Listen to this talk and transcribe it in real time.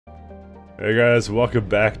Hey guys, welcome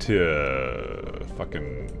back to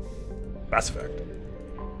fucking Mass Effect.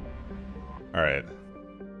 Alright.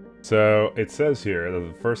 So, it says here that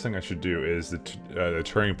the first thing I should do is the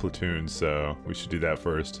Turian Platoon, so we should do that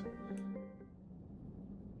first.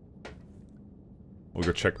 We'll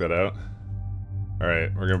go check that out.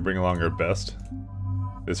 Alright, we're gonna bring along our best.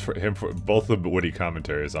 This for him for both the witty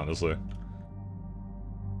commentaries, honestly.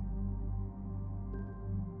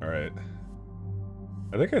 Alright.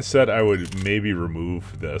 I think I said I would maybe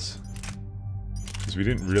remove this. Because we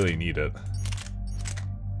didn't really need it.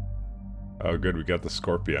 Oh good, we got the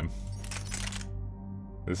Scorpion.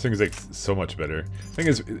 This thing is like so much better. Thing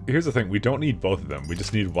is, here's the thing, we don't need both of them, we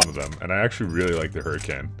just need one of them. And I actually really like the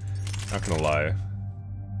Hurricane. Not gonna lie.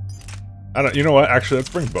 You know what, actually let's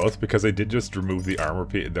bring both, because I did just remove the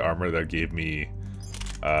armor that gave me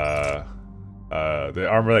the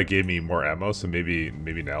armor that gave me more ammo, so maybe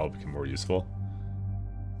now it'll become more useful.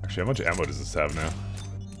 Actually, how much ammo does this have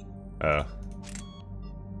now?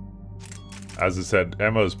 As I said,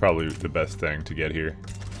 ammo is probably the best thing to get here.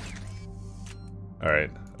 Alright,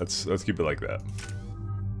 let's keep it like that.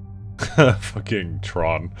 Fucking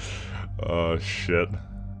Tron. Oh shit.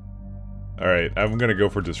 Alright, I'm gonna go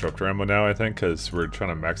for disruptor ammo now, I think, because we're trying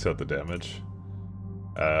to max out the damage.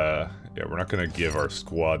 Yeah, we're not gonna give our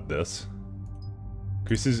squad this.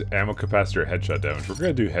 Increases ammo capacitor headshot damage. We're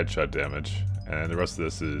gonna do headshot damage. And the rest of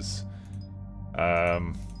this is... I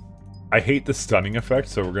hate the stunning effect,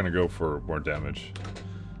 so we're gonna go for more damage.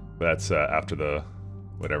 That's after the...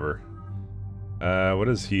 whatever. What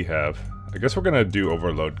does he have? I guess we're gonna do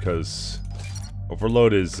Overload, because...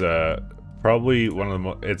 Overload is probably one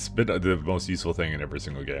of the it's been the most useful thing in every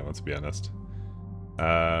single game, let's be honest.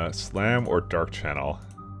 Slam or Dark Channel.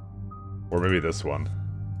 Or maybe this one.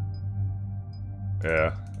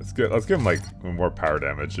 Yeah, it's good. Let's give him, like, more power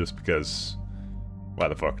damage, just because... Why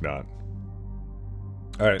the fuck not?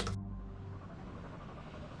 Alright.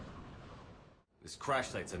 This crash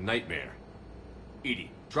site's a nightmare. Edie,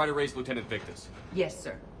 try to raise Lieutenant Victus. Yes,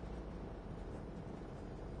 sir.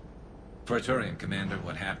 For a Turian commander,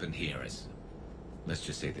 what happened here is... Let's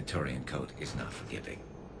just say the Turian code is not forgiving.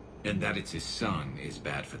 And that it's his son is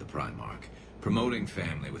bad for the Primarch. Promoting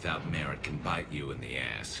family without merit can bite you in the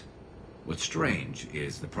ass. What's strange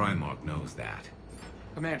is the Primarch knows that.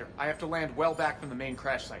 Commander, I have to land well back from the main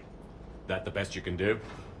crash site. That the best you can do?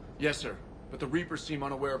 Yes, sir. But the Reapers seem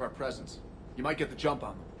unaware of our presence. You might get the jump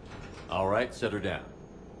on them. Alright, set her down.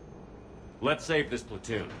 Let's save this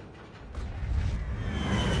platoon.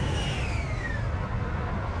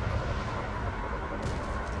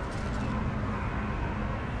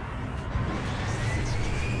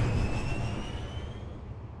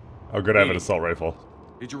 Oh good, I have an assault rifle.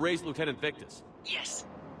 Did you raise Lieutenant Victus? Yes,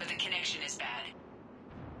 but the connection is bad.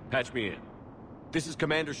 Patch me in. This is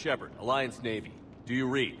Commander Shepard, Alliance Navy. Do you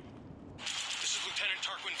read? This is Lieutenant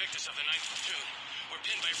Tarquin Victus of the 9th Platoon. We're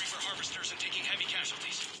pinned by Reaper harvesters and taking heavy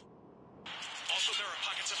casualties. Also, there are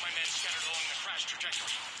pockets of my men scattered along the crash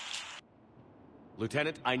trajectory.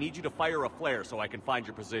 Lieutenant, I need you to fire a flare so I can find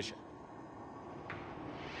your position.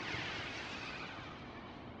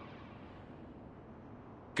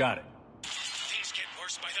 Got it. Things get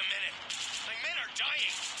worse by the minute. My men are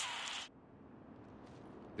dying.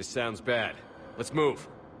 This sounds bad. Let's move.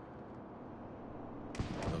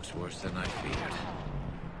 Looks worse than I feared.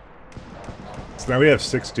 So now we have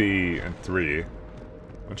 60 and 3.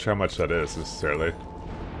 Not sure how much that is, necessarily.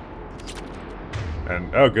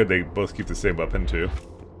 And, oh good, they both keep the same weapon, too.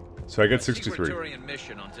 So I get 63. The Turian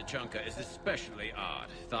mission on Tuchanka is especially odd.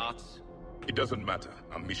 Thoughts? It doesn't matter.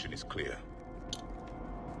 Our mission is clear.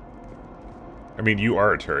 I mean, you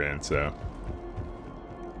are a Turian, so...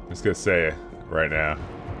 I'm just gonna say, right now.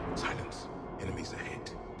 Silence. Enemies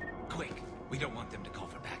ahead. Quick! We don't want them to call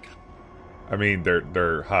for backup. I mean,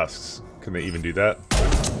 they're husks. Can they even do that?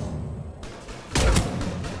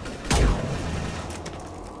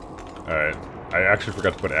 Alright. I actually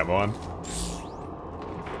forgot to put ammo on.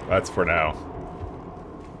 That's for now.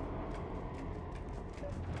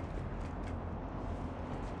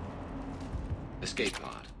 Escape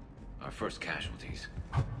pod. Our first casualties.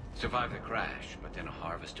 Survived the crash, but then a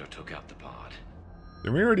harvester took out the pod.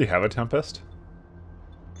 Didn't we already have a Tempest?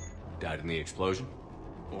 Died in the explosion?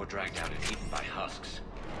 Or dragged out and eaten by husks.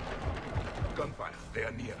 Gunfire. They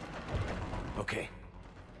are near. Okay.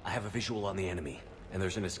 I have a visual on the enemy, and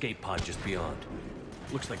there's an escape pod just beyond.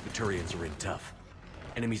 Looks like the Turians are in tough.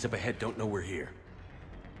 Enemies up ahead don't know we're here.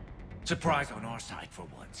 Surprise on our side for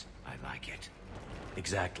once. I like it.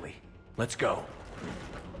 Exactly. Let's go.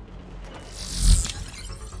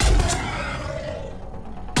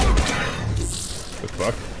 The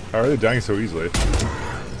fuck? How are they dying so easily?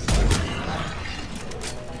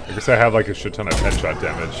 I guess I have like a shit ton of headshot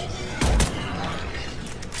damage.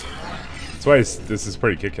 That's why this is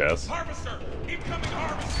pretty kick-ass. Harvester! Incoming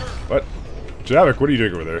harvester! What? Javik, what are you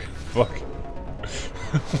doing over there? Fuck.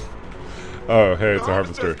 Oh, hey, it's a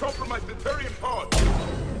harvester. Compromised the Turian pod.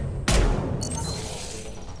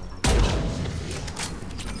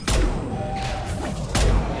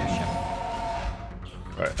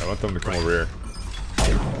 Alright, I want them to come over here.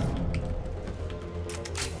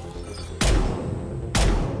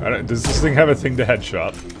 Does this thing have a thing to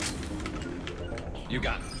headshot? You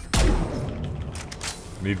got it.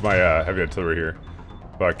 Need my heavy artillery here.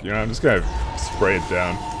 Fuck, you know, I'm just gonna spray it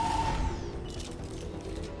down.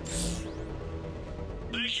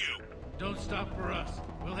 Thank you. Don't stop for us.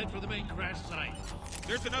 We'll head for the main crash site.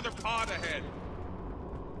 There's another pod ahead.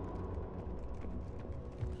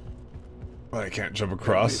 I can't jump We need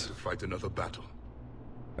across. to fight another battle.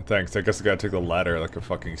 Thanks, I guess I gotta take the ladder like a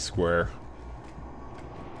fucking square.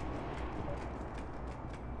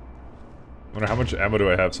 I wonder how much ammo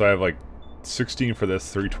do I have? So I have like 16 for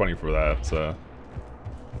this, 320 for that, so...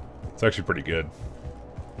 It's actually pretty good.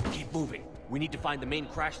 Keep moving. We need to find the main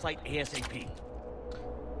crash site ASAP.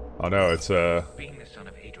 Oh no, it's Being the son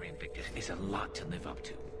of Adrian Victus is a lot to live up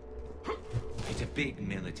to. It's a big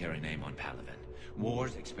military name on Palaven.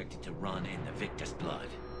 War's expected to run in the Victus blood.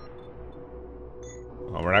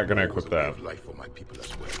 Oh, we're not gonna equip It was a way that. of life for my people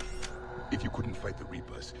as well. If you couldn't fight the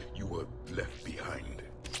Reapers, you were left behind.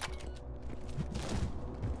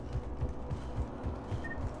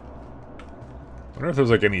 I wonder if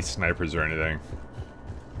there's like any snipers or anything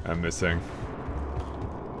I'm missing.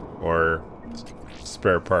 Or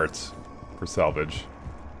spare parts for salvage.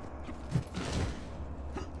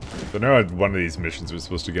 So now at one of these missions we're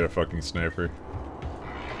supposed to get a fucking sniper.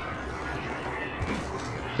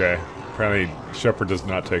 Okay, apparently Shepard does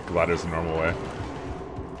not take ladders the normal way.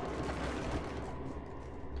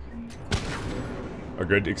 A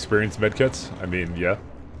good experienced medkits? I mean, yeah.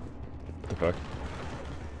 What the fuck?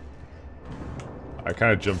 I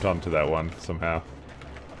kind of jumped onto that one somehow.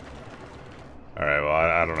 Alright, well,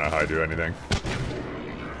 I don't know how I do anything.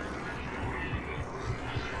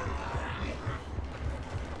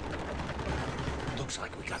 Looks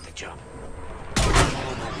like we got the jump.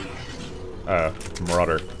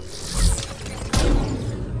 Marauder.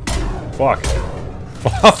 Fuck.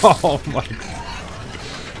 Oh my.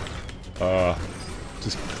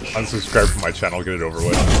 Just unsubscribe from my channel, get it over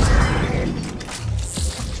with.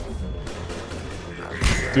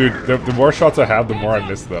 Dude, the more shots I have, the more I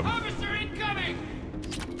miss them. Officer incoming!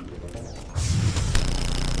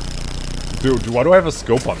 Dude, why do I have a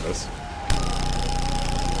scope on this?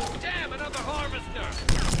 Damn, another harvester!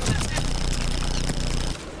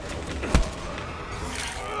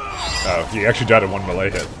 Oh, he actually died in one melee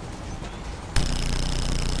hit.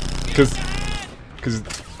 Cause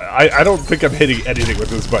I don't think I'm hitting anything with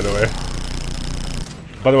this, by the way.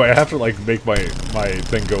 By the way, I have to like make my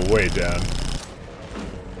thing go way down.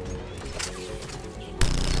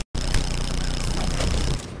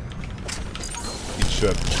 Eat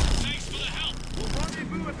shit. Thanks for the help. We'll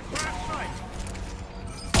rendezvous at the crash site.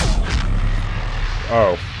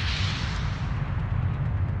 Oh.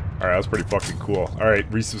 Alright, that's pretty fucking cool. Alright,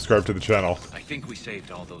 resubscribe to the channel. I think we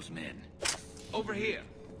saved all those men. Over here.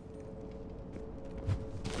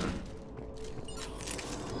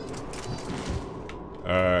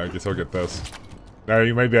 I guess I'll get this. Now,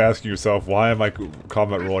 you might be asking yourself, why am I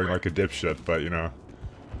combat rolling like a dipshit? But, you know,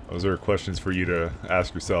 those are questions for you to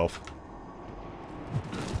ask yourself.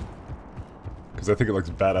 Because I think it looks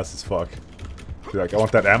badass as fuck. Be like, I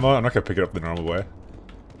want that ammo, I'm not gonna pick it up the normal way.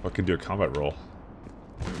 Fucking do a combat roll.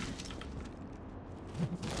 Do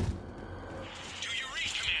you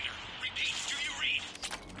read, Commander? Repeat, do you read?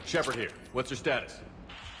 Shepard here. What's your status?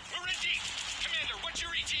 We're in deep. Commander, what's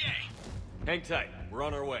your ETA? Hang tight. We're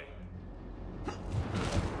on our way.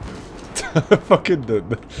 Fucking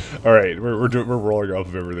alright, we're rolling off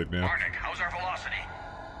of everything now. Arnik, how's our velocity?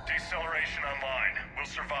 Deceleration online. We'll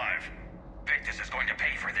survive. Victus is going to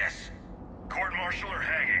pay for this. Court-martial or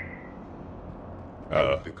hanging?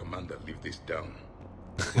 How would the commander leave this down?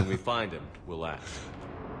 When we find him, we'll ask.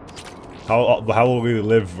 How will we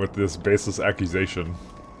live with this baseless accusation?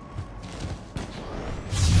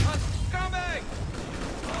 Coming!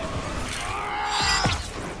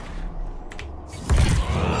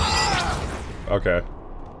 Okay.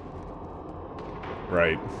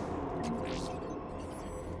 Right.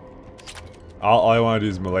 All I want to do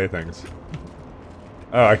is melee things.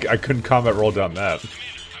 Oh, I couldn't combat roll down that.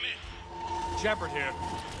 Commander, come in. Shepard here.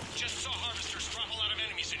 Just saw harvesters drop a lot of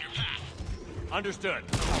enemies in your path. Understood.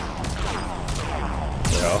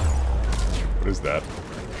 Well, what is that?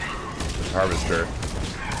 Harvester.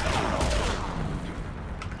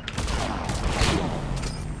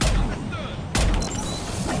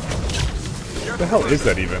 What the hell is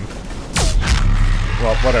that even?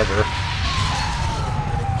 Well, whatever.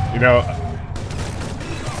 You know,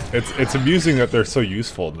 it's amusing that they're so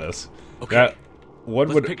useful in this. Okay,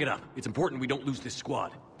 Let's pick it up. It's important we don't lose this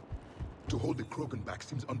squad. To hold the Krogan back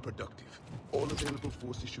seems unproductive. All available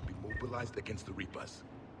forces should be mobilized against the Reapers.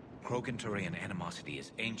 Krogan-Turian animosity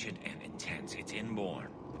is ancient and intense. It's inborn.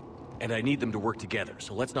 And I need them to work together,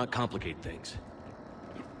 so let's not complicate things.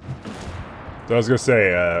 So I was gonna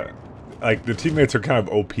say, like, the teammates are kind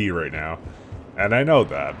of OP right now. And I know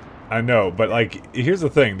that. I know, but, like, here's the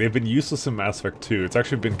thing. They've been useless in Mass Effect 2. It's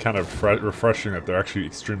actually been kind of refreshing that they're actually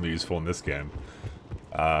extremely useful in this game.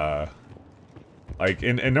 Like,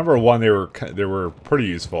 in number 1, they were pretty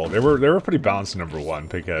useful. They were pretty balanced in number 1,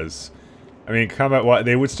 because... I mean, combat,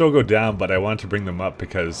 they would still go down, but I wanted to bring them up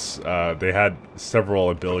because they had several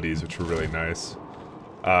abilities which were really nice.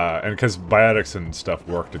 And because biotics and stuff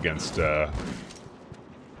worked against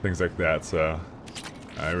things like that, so...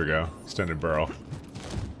 there we go. Extended barrel.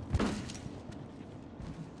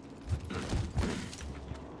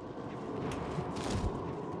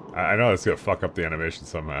 I know it's gonna fuck up the animation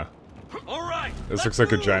somehow. All right. This looks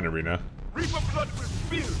like a giant arena. Reaper blood will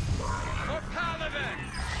spill. For Paladin.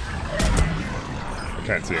 I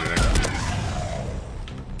can't see anything.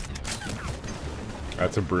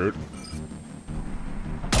 That's a brute.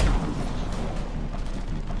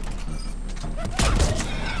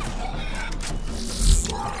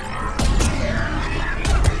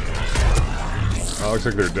 Oh, looks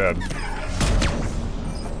like they're dead.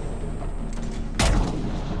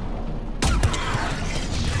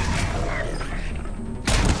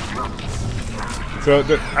 So,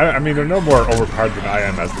 I mean, they're no more overpowered than I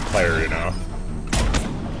am as the player, you know?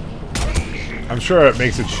 I'm sure it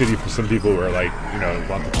makes it shitty for some people who are like, you know,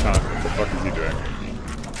 want the chunk. What the fuck is he doing?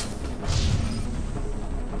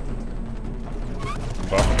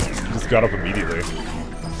 Fuck. He just got up immediately.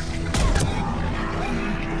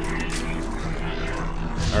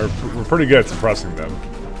 We're pretty good at suppressing them.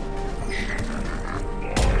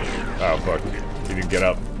 Oh, fuck. He didn't get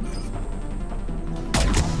up.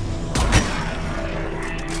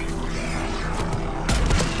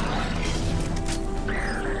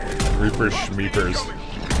 Reapers, schmeepers.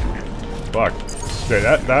 Fuck. Okay,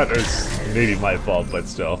 that is maybe my fault, but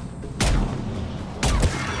still.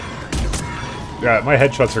 Yeah, my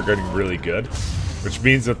headshots are getting really good, which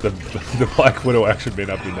means that the Black Widow actually may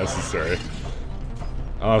not be necessary.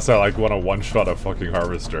 Unless I like want to one-shot a fucking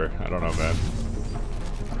harvester. I don't know, man.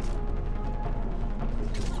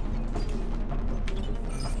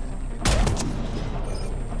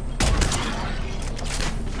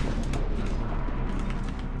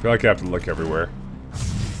 I feel like I have to look everywhere.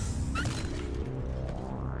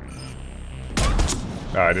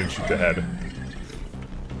 Oh, I didn't shoot the head.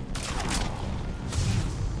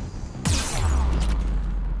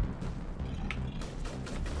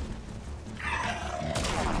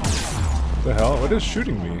 What the hell? What is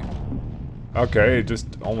shooting me? Okay, it just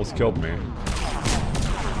almost killed me.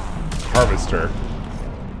 Harvester.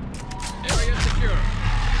 Area secure.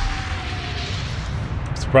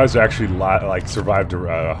 Surprised I actually like survived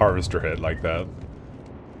a harvester hit like that.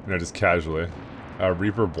 You know, just casually.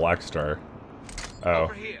 Reaper Black Star. Oh.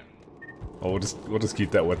 Over here. Well, we'll just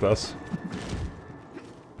keep that with us.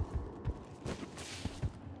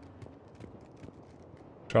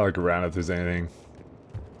 Try to look around if there's anything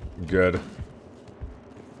good.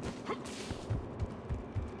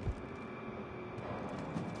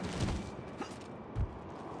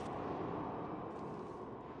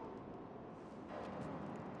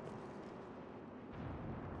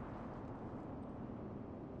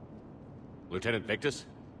 Lieutenant Victus?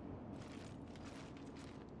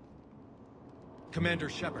 Commander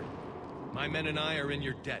Shepard, my men and I are in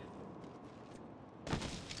your debt.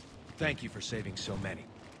 Thank you for saving so many.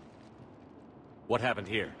 What happened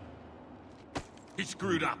here? He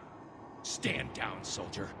screwed up. Stand down,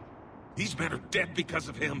 soldier. These men are dead because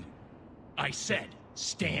of him. I said,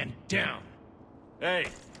 stand down. Hey,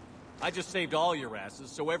 I just saved all your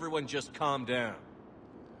asses, so everyone just calm down.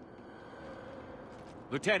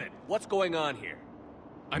 Lieutenant, what's going on here?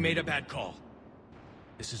 I made a bad call.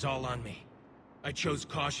 This is all on me. I chose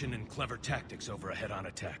caution and clever tactics over a head-on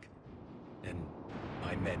attack. And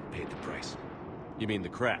my men paid the price. You mean the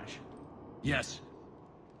crash? Yes.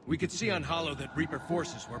 We could see on Hollow that Reaper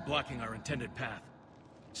forces were blocking our intended path.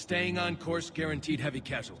 Staying on course guaranteed heavy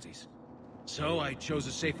casualties. So I chose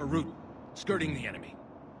a safer route, skirting the enemy.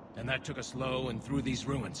 And that took us low and through these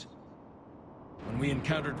ruins. When we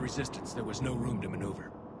encountered resistance, there was no room to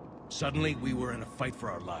maneuver. Suddenly, we were in a fight for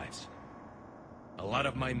our lives. A lot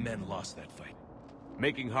of my men lost that fight.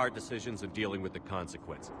 Making hard decisions and dealing with the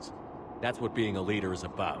consequences. That's what being a leader is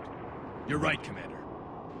about. You're right, Commander.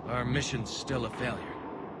 Our mission's still a failure.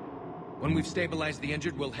 When we've stabilized the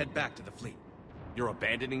injured, we'll head back to the fleet. You're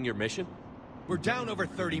abandoning your mission? We're down over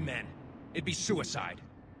 30 men. It'd be suicide.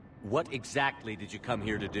 What exactly did you come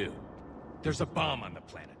here to do? There's a bomb on the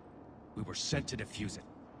planet. We were sent to defuse it.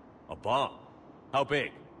 A bomb? How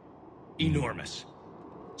big? Enormous.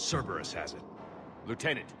 Cerberus has it.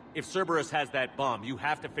 Lieutenant, if Cerberus has that bomb, you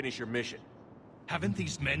have to finish your mission. Haven't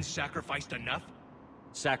these men sacrificed enough?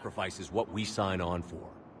 Sacrifice is what we sign on for.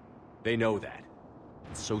 They know that.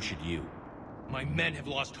 And so should you. My men have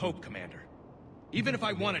lost hope, Commander. Even if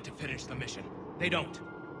I wanted to finish the mission, they don't.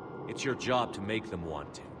 It's your job to make them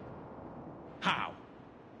want to. How?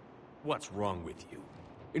 What's wrong with you?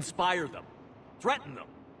 Inspire them. Threaten them.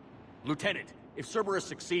 Lieutenant, if Cerberus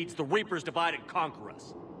succeeds, the Reapers divide and conquer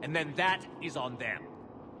us. And then that is on them.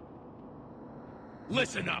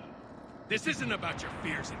 Listen up. This isn't about your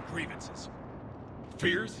fears and grievances.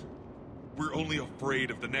 Fears? We're only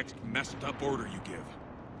afraid of the next messed up order you give.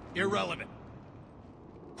 Irrelevant.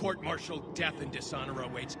 Court-martial death and dishonor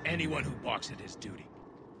awaits anyone who balks at his duty.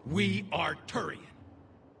 We are Turian.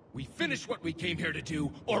 We finish what we came here to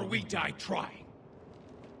do, or we die trying.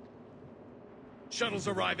 Shuttles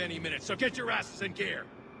arrive any minute, so get your asses in gear.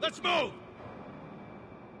 Let's move!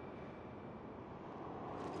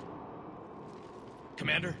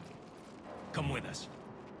 Commander, come with us.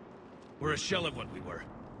 We're a shell of what we were.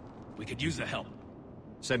 We could use the help.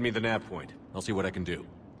 Send me the nav point. I'll see what I can do.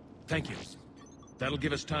 Thank you. That'll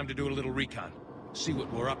give us time to do a little recon. See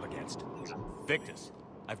what we're up against. Victus,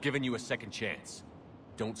 I've given you a second chance.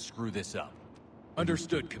 Don't screw this up.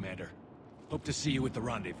 Understood, Commander. Hope to see you at the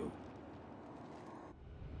rendezvous.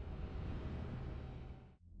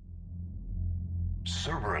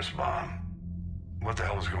 Cerberus bomb. What the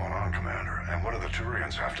hell is going on, Commander? And what do the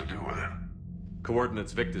Turians have to do with it?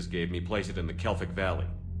 Coordinates Victus gave me place it in the Kelphic Valley.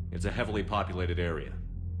 It's a heavily populated area.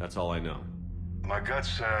 That's all I know. My gut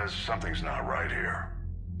says something's not right here.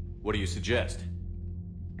 What do you suggest?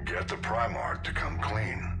 Get the Primarch to come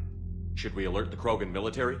clean. Should we alert the Krogan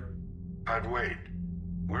military? I'd wait.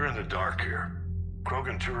 We're in the dark here.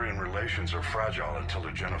 Krogan-Turian relations are fragile until the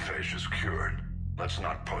genophage is cured. Let's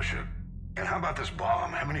not push it. And how about this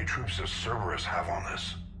bomb? How many troops does Cerberus have on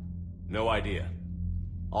this? No idea.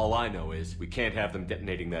 All I know is we can't have them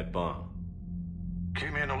detonating that bomb.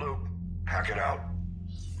 Keep me in the loop. Hack it out.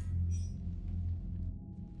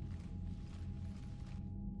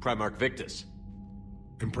 Primarch Victus.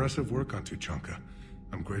 Impressive work on Tuchanka.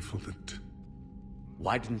 I'm grateful that...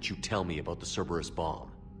 Why didn't you tell me about the Cerberus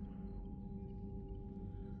bomb?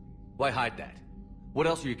 Why hide that? What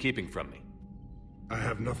else are you keeping from me? I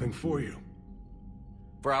have nothing for you.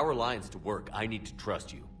 For our alliance to work, I need to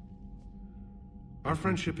trust you. Our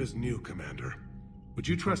friendship is new, Commander. Would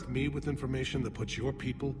you trust me with information that puts your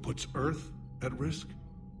people, puts Earth, at risk?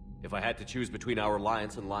 If I had to choose between our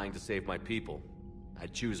alliance and lying to save my people,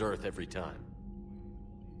 I'd choose Earth every time.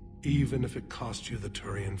 Even if it cost you the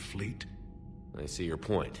Turian fleet? I see your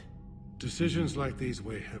point. Decisions like these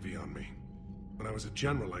weigh heavy on me. When I was a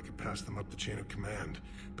general, I could pass them up the chain of command.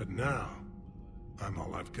 But now, I'm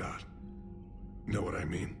all I've got. Know what I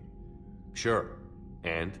mean? Sure.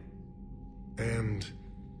 And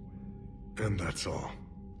that's all.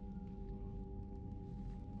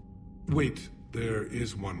 Wait, there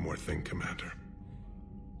is one more thing, Commander.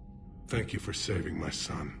 Thank you for saving my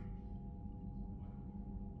son.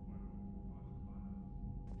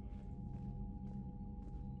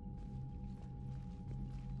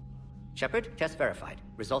 Shepard, test verified.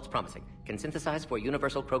 Results promising. Can synthesize for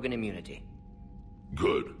universal Krogan immunity.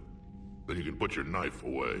 Good. Then you can put your knife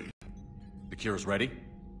away. The cure's ready?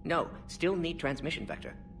 No, still need transmission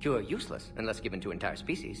vector. Cure useless unless given to entire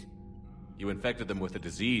species. You infected them with a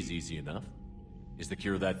disease easy enough. Is the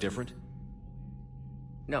cure that different?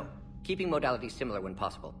 No. Keeping modalities similar when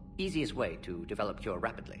possible. Easiest way to develop cure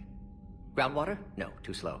rapidly. Groundwater? No,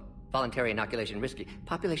 too slow. Voluntary inoculation risky.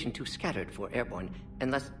 Population too scattered for airborne.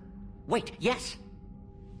 Unless... Wait, yes!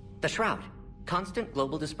 The Shroud. Constant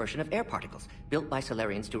global dispersion of air particles, built by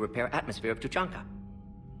Solarians to repair atmosphere of Tuchanka.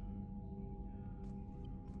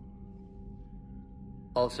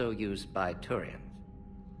 Also used by Turians.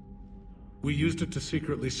 We used it to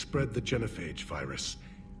secretly spread the genophage virus.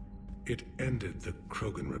 It ended the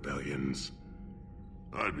Krogan rebellions.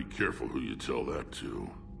 I'd be careful who you tell that to.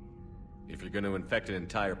 If you're going to infect an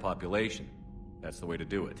entire population, that's the way to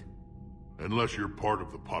do it. Unless you're part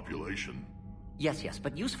of the population. Yes,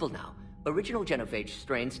 but useful now. Original genophage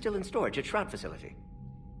strain still in storage at Shroud facility.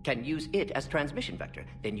 Can use it as transmission vector.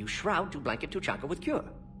 Then you shroud to blanket Tuchanka with cure.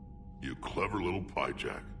 You clever little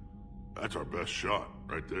piejack. That's our best shot,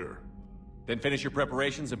 right there. Then finish your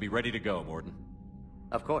preparations and be ready to go, Morden.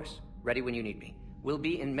 Of course. Ready when you need me. We'll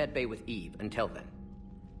be in medbay with Eve until then.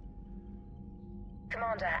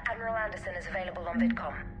 Commander, Admiral Anderson is available on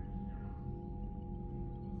VidCom.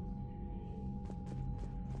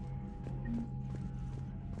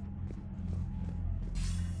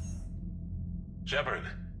 Shepard.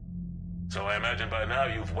 So I imagine by now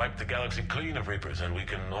you've wiped the galaxy clean of Reapers and we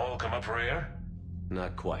can all come up for air?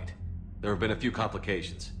 Not quite. There have been a few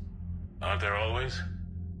complications. Aren't there always?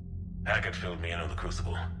 Hackett filled me in on the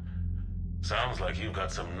Crucible. Sounds like you've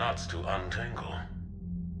got some knots to untangle.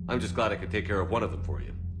 I'm just glad I could take care of one of them for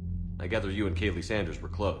you. I gather you and Kaylee Sanders were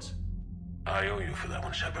close. I owe you for that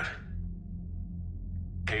one, Shepard.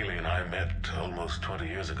 Kaylee and I met almost 20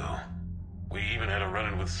 years ago. We even had a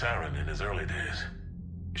run-in with Saren in his early days.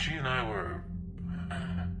 She and I were...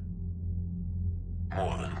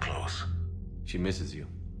 more than close. She misses you.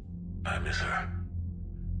 I miss her.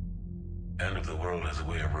 End of the world has a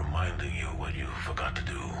way of reminding you what you forgot to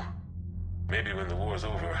do. Maybe when the war's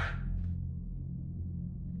over,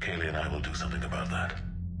 Kaylee and I will do something about that.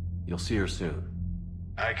 You'll see her soon.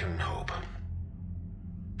 I can hope.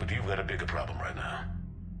 But you've got a bigger problem right now.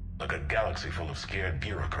 Like a galaxy full of scared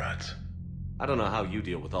bureaucrats. I don't know how you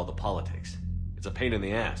deal with all the politics. It's a pain in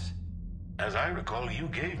the ass. As I recall, you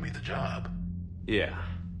gave me the job. Yeah.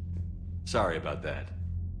 Sorry about that.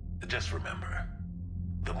 Just remember,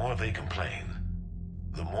 the more they complain,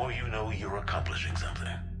 the more you know you're accomplishing something.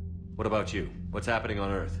 What about you? What's happening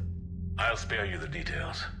on Earth? I'll spare you the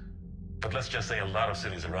details. But let's just say a lot of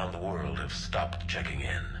cities around the world have stopped checking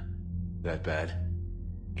in. That bad?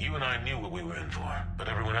 You and I knew what we were in for, but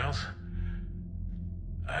everyone else?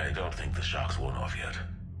 I don't think the shock's worn off yet.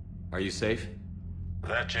 Are you safe?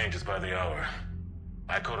 That changes by the hour.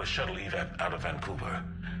 I caught a shuttle evap out of Vancouver,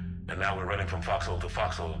 and now we're running from foxhole to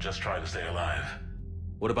foxhole just trying to stay alive.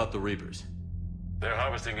 What about the Reapers? They're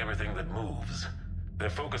harvesting everything that moves. They're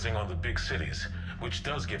focusing on the big cities, which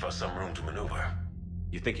does give us some room to maneuver.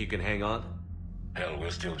 You think you can hang on? Hell, we're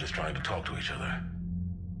still just trying to talk to each other.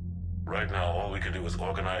 Right now, all we can do is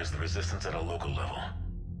organize the resistance at a local level.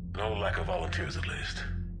 No lack of volunteers, at least.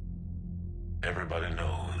 Everybody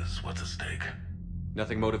knows what's at stake.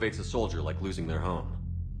 Nothing motivates a soldier like losing their home.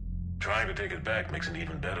 Trying to take it back makes an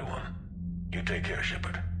even better one. You take care,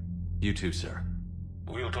 Shepard. You too, sir.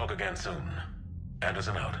 We'll talk again soon.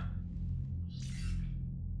 Anderson out.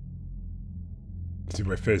 See,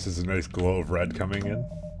 my face has a nice glow of red coming in.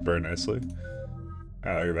 Very nicely.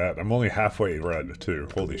 Ah, look at that. I'm only halfway red, too.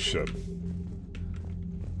 Holy shit.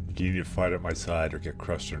 You need to fight at my side or get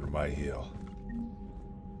crushed under my heel.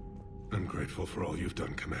 I'm grateful for all you've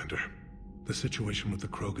done, Commander. The situation with the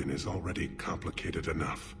Krogan is already complicated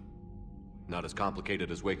enough. Not as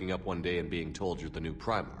complicated as waking up one day and being told you're the new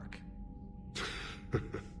Primarch.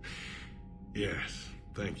 Yes,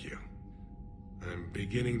 thank you. I'm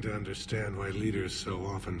beginning to understand why leaders so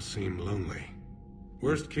often seem lonely.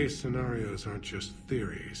 Worst-case scenarios aren't just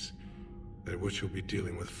theories. They're what you'll be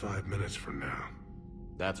dealing with 5 minutes from now.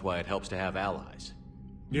 That's why it helps to have allies.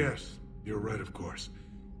 Yes, you're right, of course.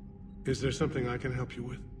 Is there something I can help you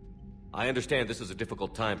with? I understand this is a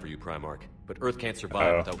difficult time for you, Primarch, but Earth can't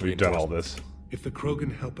survive without we've done all this. If the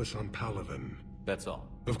Krogan help us on Palaven... That's all.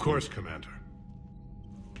 Of course, Commander.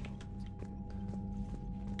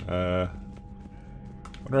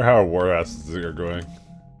 Wonder how our war assets are going.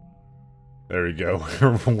 There we go.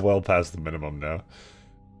 We're well past the minimum now.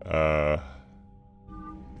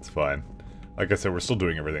 It's fine. Like I said, we're still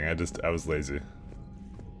doing everything. I was lazy.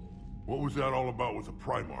 What was that all about with the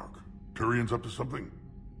Primarch? Turian's up to something?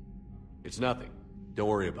 It's nothing. Don't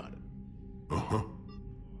worry about it. Uh-huh.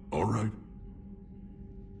 All right.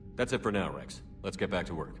 That's it for now, Rex. Let's get back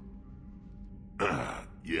to work.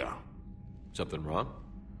 Yeah. Something wrong?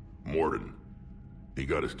 Morden. He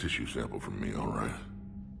got his tissue sample from me, all right.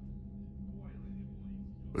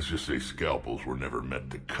 Let's just say scalpels were never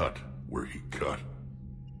meant to cut where he cut.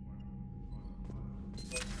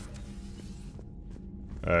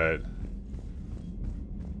 Alright.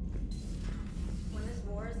 When this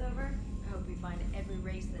war is over, I hope we find every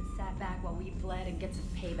race that sat back while we bled and gets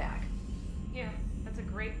its payback. Yeah, that's a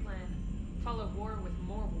great plan. Follow war with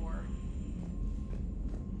more war.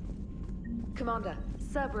 Commander,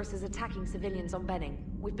 Cerberus is attacking civilians on Benning.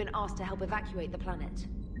 We've been asked to help evacuate the planet.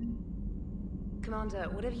 Commander,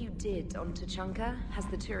 whatever you did on Tuchanka has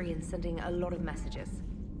the Turians sending a lot of messages.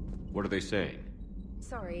 What are they saying?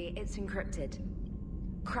 Sorry, it's encrypted.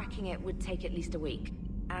 Cracking it would take at least a week,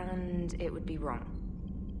 and it would be wrong.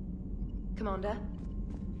 Commander?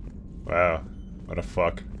 Wow. What a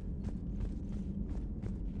fuck.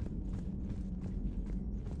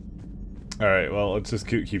 Alright, well, let's just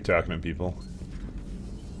keep talking to people.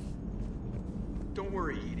 Don't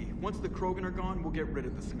worry, Edie. Once the Krogan are gone, we'll get rid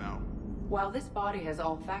of the smell. While this body has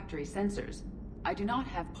olfactory sensors, I do not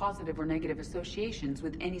have positive or negative associations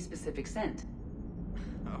with any specific scent.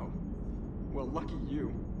 Oh. Well, lucky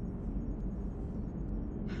you.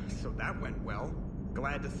 So that went well.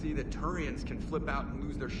 Glad to see that Turians can flip out and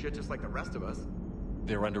lose their shit just like the rest of us.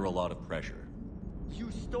 They're under a lot of pressure. You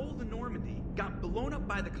stole the Normandy, got blown up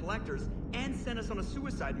by the Collectors, and sent us on a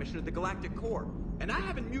suicide mission at the Galactic Core. And I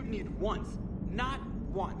haven't mutinied once. Not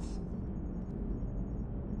once.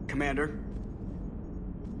 Commander?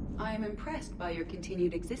 I am impressed by your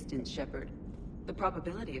continued existence, Shepard. The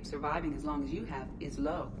probability of surviving as long as you have is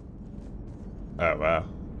low. Oh, wow.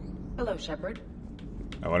 Hello, Shepard.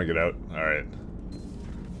 I want to get out. Alright.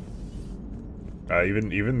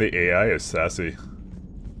 Even the AI is sassy.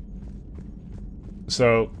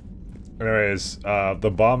 So, anyways,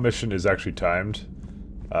 the bomb mission is actually timed.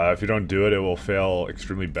 If you don't do it, it will fail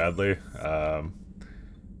extremely badly,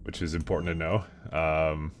 which is important to know.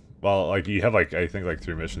 Well, like, you have, like, I think, like,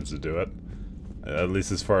 3 missions to do it. At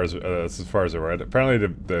least as far as I read. Apparently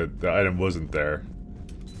the item wasn't there.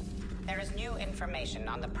 There is new information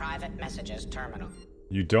on the private messages terminal.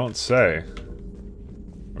 You don't say.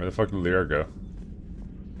 Where the fuck did Lyra go?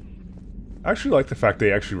 I actually like the fact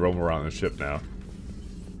they actually roam around the ship now.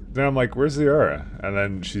 Then I'm like, where's Lyra? And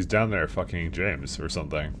then she's down there fucking James or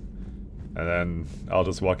something. And then I'll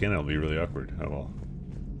just walk in and it'll be really awkward. Oh well.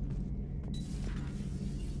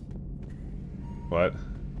 What?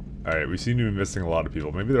 Alright, we seem to be missing a lot of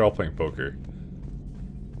people. Maybe they're all playing poker.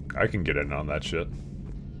 I can get in on that shit.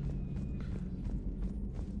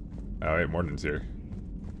 Oh wait, Morden's here.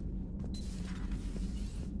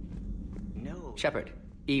 No. Shepard,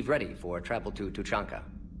 Eve ready for travel to Tuchanka.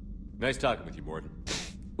 Nice talking with you, Morden.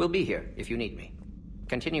 We'll be here if you need me.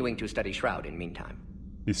 Continuing to study Shroud in meantime.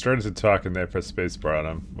 He started to talk and they pressed spacebar on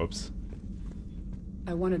him. Whoops.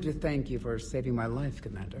 I wanted to thank you for saving my life,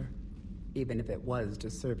 Commander. Even if it was to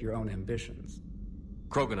serve your own ambitions.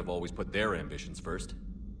 Krogan have always put their ambitions first.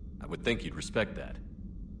 I would think you'd respect that.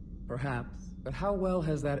 Perhaps, but how well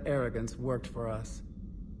has that arrogance worked for us?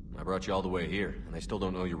 I brought you all the way here, and I still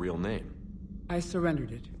don't know your real name. I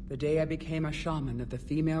surrendered it the day I became a shaman of the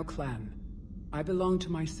female clan. I belong to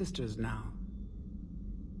my sisters now.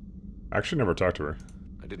 I actually never talked to her.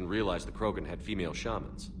 I didn't realize the Krogan had female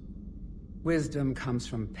shamans. Wisdom comes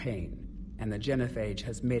from pain, and the genophage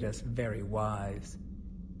has made us very wise.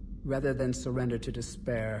 Rather than surrender to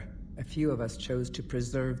despair, a few of us chose to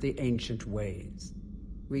preserve the ancient ways.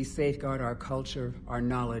 We safeguard our culture, our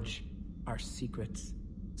knowledge, our secrets.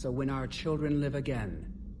 So when our children live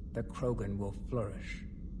again, the Krogan will flourish.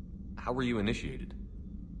 How were you initiated?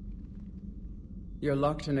 You're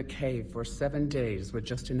locked in a cave for 7 days with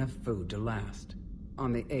just enough food to last.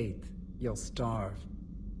 On the 8th, you'll starve.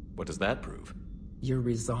 What does that prove? Your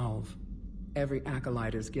resolve. Every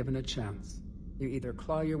acolyte is given a chance. You either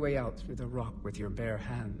claw your way out through the rock with your bare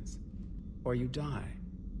hands, or you die.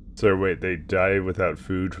 So wait, they die without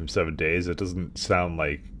food from 7 days? It doesn't sound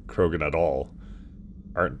like Krogan at all.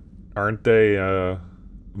 Aren't they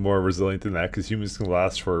more resilient than that? Because humans can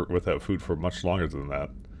last without food for much longer than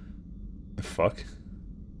that. The fuck?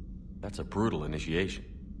 That's a brutal initiation.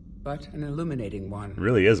 But an illuminating one. It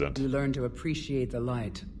really isn't. You learn to appreciate the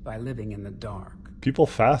light by living in the dark. People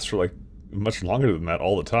fast for like much longer than that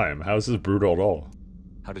all the time. How is this brutal at all?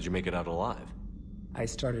 How did you make it out alive? I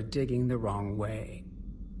started digging the wrong way.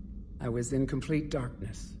 I was in complete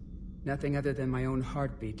darkness. Nothing other than my own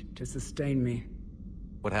heartbeat to sustain me.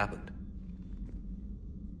 What happened?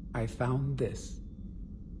 I found this.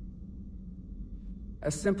 A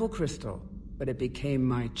simple crystal, but it became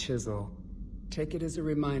my chisel. Take it as a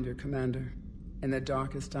reminder, Commander. In the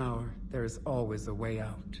darkest hour, there is always a way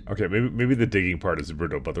out. Okay, maybe the digging part is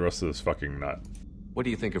brutal, but the rest of this fucking nut. What do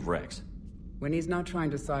you think of Rex? When he's not trying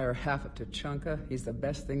to sire half of Tuchanka, he's the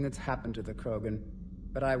best thing that's happened to the Krogan.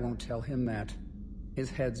 But I won't tell him that. His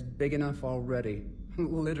head's big enough already.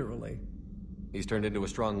 Literally. He's turned into a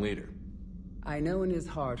strong leader. I know in his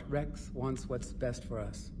heart Rex wants what's best for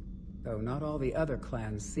us. Though not all the other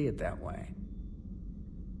clans see it that way.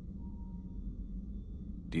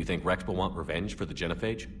 Do you think Rex will want revenge for the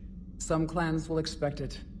genophage? Some clans will expect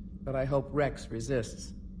it, but I hope Rex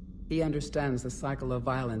resists. He understands the cycle of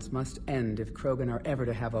violence must end if Krogan are ever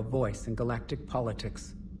to have a voice in galactic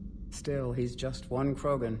politics. Still, he's just one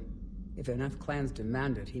Krogan. If enough clans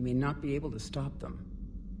demand it, he may not be able to stop them.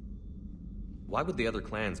 Why would the other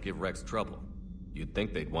clans give Rex trouble? You'd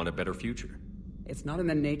think they'd want a better future. It's not in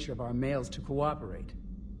the nature of our males to cooperate.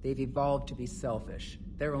 They've evolved to be selfish.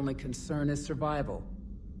 Their only concern is survival.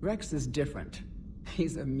 Rex is different.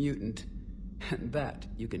 He's a mutant. And that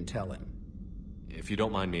you can tell him. If you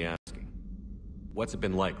don't mind me asking, what's it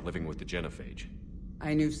been like living with the genophage?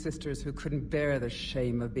 I knew sisters who couldn't bear the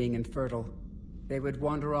shame of being infertile. They would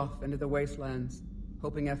wander off into the wastelands,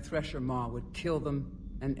 hoping a thresher maw would kill them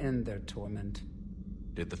and end their torment.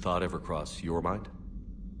 Did the thought ever cross your mind?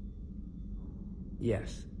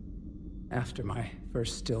 Yes. After my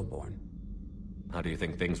first stillborn. How do you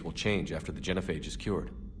think things will change after the genophage is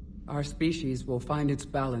cured? Our species will find its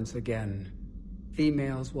balance again.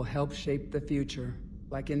 Females will help shape the future,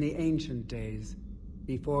 like in the ancient days,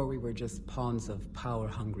 before we were just pawns of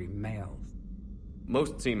power-hungry males.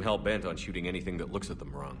 Most seem hell-bent on shooting anything that looks at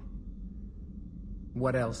them wrong.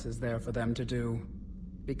 What else is there for them to do?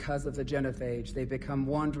 Because of the genophage, they become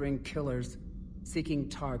wandering killers, seeking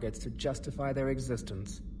targets to justify their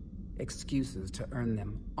existence. Excuses to earn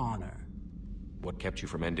them honor. What kept you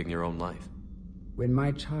from ending your own life? When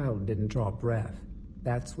my child didn't draw breath,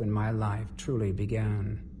 that's when my life truly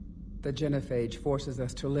began. The genophage forces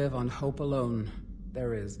us to live on hope alone.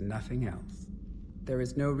 There is nothing else. There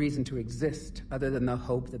is no reason to exist other than the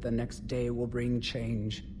hope that the next day will bring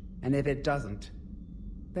change. And if it doesn't,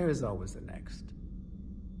 there is always the next.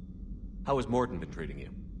 How has Morden been treating you?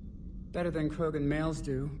 Better than Krogan males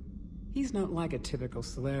do. He's not like a typical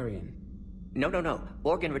Solarian. No.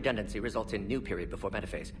 Organ redundancy results in new period before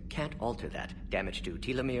metaphase. Can't alter that. Damage to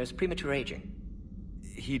telomeres, premature aging.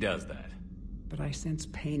 He does that. But I sense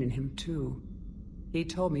pain in him too. He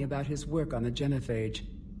told me about his work on the genophage.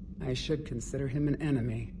 I should consider him an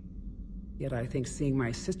enemy. Yet I think seeing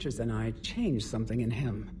my sisters and I changed something in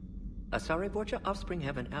him. Sorry, Borgia offspring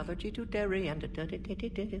have an allergy to dairy and...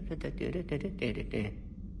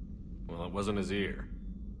 Well, it wasn't his ear.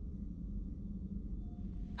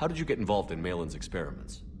 How did you get involved in Malin's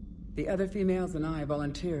experiments? The other females and I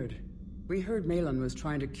volunteered. We heard Malin was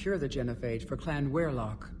trying to cure the genophage for Clan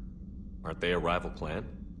Weirlock. Aren't they a rival clan?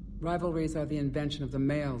 Rivalries are the invention of the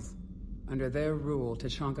males. Under their rule,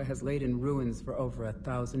 Tuchanka has laid in ruins for over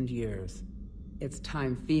 1,000 years. It's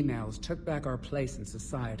time females took back our place in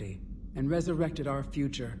society and resurrected our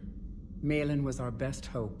future. Malin was our best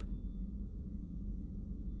hope.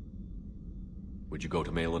 Would you go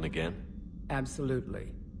to Malin again?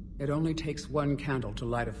 Absolutely. It only takes one candle to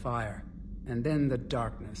light a fire, and then the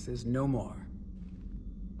darkness is no more.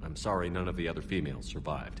 I'm sorry none of the other females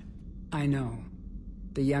survived. I know.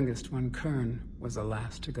 The youngest one, Kern, was the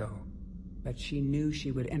last to go. But she knew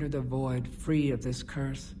she would enter the void free of this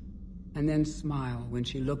curse, and then smile when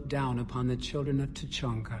she looked down upon the children of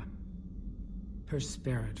Tuchanka. Her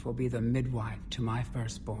spirit will be the midwife to my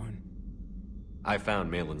firstborn. I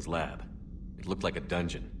found Malin's lab. It looked like a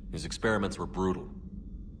dungeon. His experiments were brutal.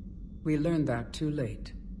 We learned that too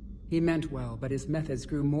late. He meant well, but his methods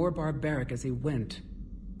grew more barbaric as he went.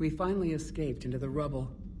 We finally escaped into the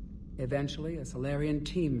rubble. Eventually, a Solarian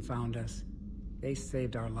team found us. They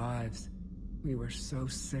saved our lives. We were so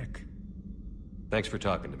sick. Thanks for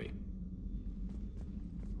talking to me.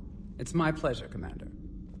 It's my pleasure, Commander.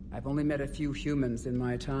 I've only met a few humans in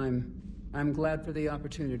my time. I'm glad for the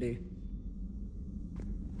opportunity.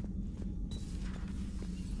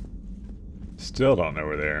 Still don't know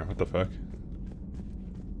we're there. What the fuck?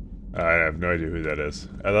 I have no idea who that is.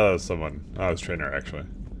 I thought it was someone. Oh, it was Trainer, actually.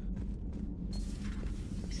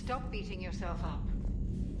 Stop beating yourself up.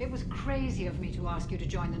 It was crazy of me to ask you to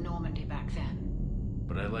join the Normandy back then.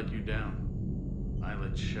 But I let you down. I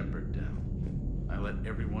let Shepard down. I let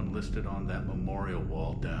everyone listed on that memorial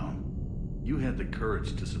wall down. You had the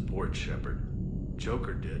courage to support Shepard.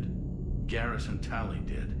 Joker did. Garrus and Tali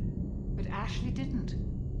did. But Ashley didn't.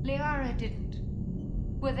 Liara didn't.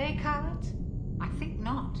 Were they cowards? I think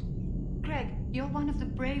not. Greg, you're one of the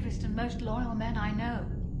bravest and most loyal men I know.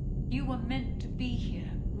 You were meant to be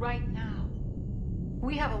here, right now.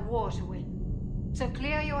 We have a war to win. So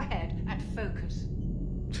clear your head and focus.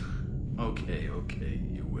 Okay,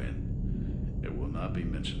 you win. It will not be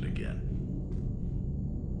mentioned again.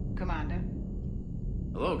 Commander.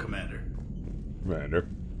 Hello, Commander. Commander.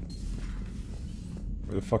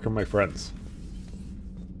 Where the fuck are my friends?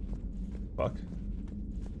 Fuck.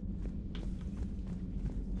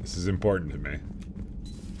 This is important to me.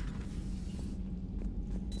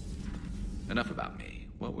 Enough about me.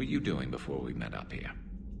 What were you doing before we met up here?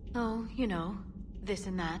 Oh, you know, this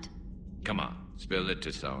and that. Come on, spill it to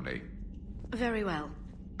Sony. Very well.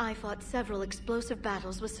 I fought several explosive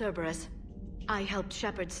battles with Cerberus. I helped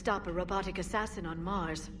Shepard stop a robotic assassin on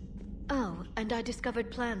Mars. Oh, and I discovered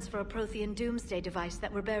plans for a Prothean doomsday device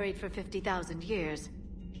that were buried for 50,000 years.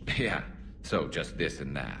 Yeah, So, just this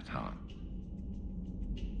and that, huh?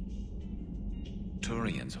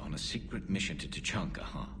 Turian's on a secret mission to Tuchanka,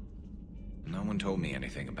 huh? No one told me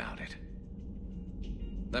anything about it.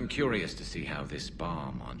 I'm curious to see how this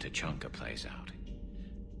bomb on Tuchanka plays out.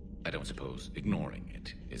 I don't suppose ignoring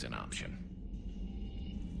it is an option.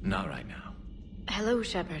 Not right now. Hello,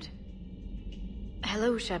 Shepard.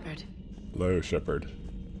 Hello, Shepard. Hello, Shepard.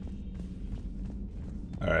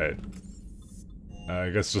 Alright. I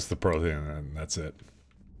guess just the Prothean, and that's it.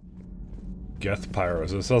 Geth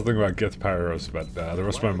Pyros. There's something about Geth Pyros, but the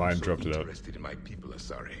rest of my mind dropped it out. In my people,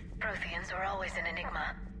 sorry. Protheans are always an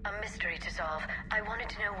enigma, a mystery to solve. I wanted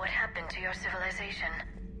to know what happened to your civilization.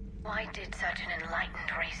 Why did such an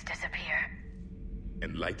enlightened race disappear?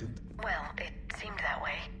 Enlightened? Well, it seemed that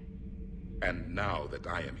way. And now that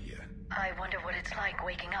I am here, I wonder what it's like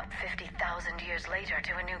waking up 50,000 years later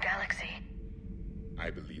to a new galaxy.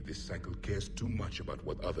 I believe this cycle cares too much about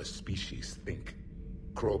what other species think.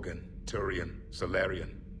 Krogan, Turian,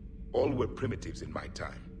 Solarian, all were primitives in my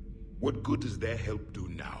time. What good does their help do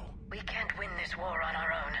now? We can't win this war on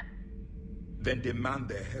our own. Then demand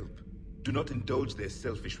their help. Do not indulge their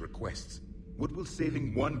selfish requests. What will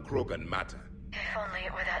saving one Krogan matter? If only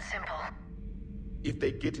it were that simple. If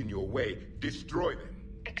they get in your way, destroy them.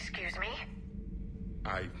 Excuse me?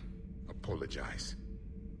 I apologize.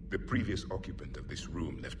 The previous occupant of this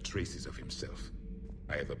room left traces of himself.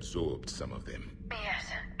 I have absorbed some of them. Yes,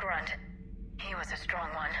 Grunt. He was a strong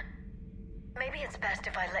one. Maybe it's best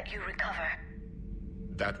if I let you recover.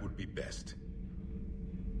 That would be best.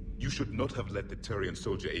 You should not have let the Turian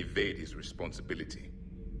soldier evade his responsibility.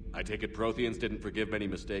 I take it Protheans didn't forgive many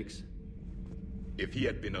mistakes? If he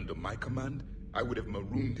had been under my command, I would have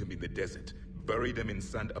marooned him in the desert, buried him in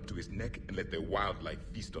sand up to his neck, and let the wildlife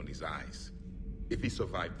feast on his eyes. If he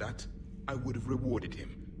survived that, I would have rewarded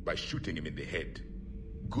him by shooting him in the head.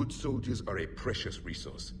 Good soldiers are a precious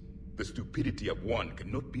resource. The stupidity of one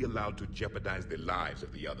cannot be allowed to jeopardize the lives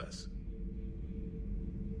of the others.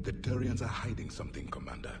 The Turians are hiding something,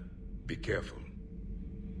 Commander. Be careful.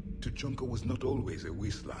 Tuchanka was not always a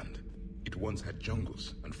wasteland. It once had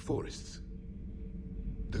jungles and forests.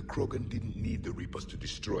 The Krogan didn't need the Reapers to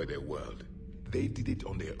destroy their world. They did it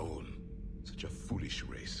on their own. Such a foolish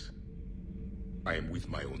race. I am with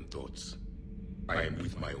my own thoughts. I am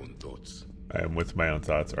with my own thoughts. I am with my own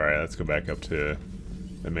thoughts. Alright, let's go back up to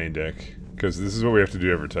the main deck. Because this is what we have to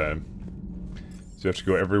do every time. So you have to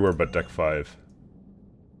go everywhere but deck 5.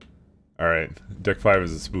 Alright, deck 5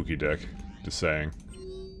 is a spooky deck. Just saying.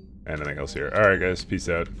 Anything else here. Alright guys, peace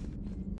out.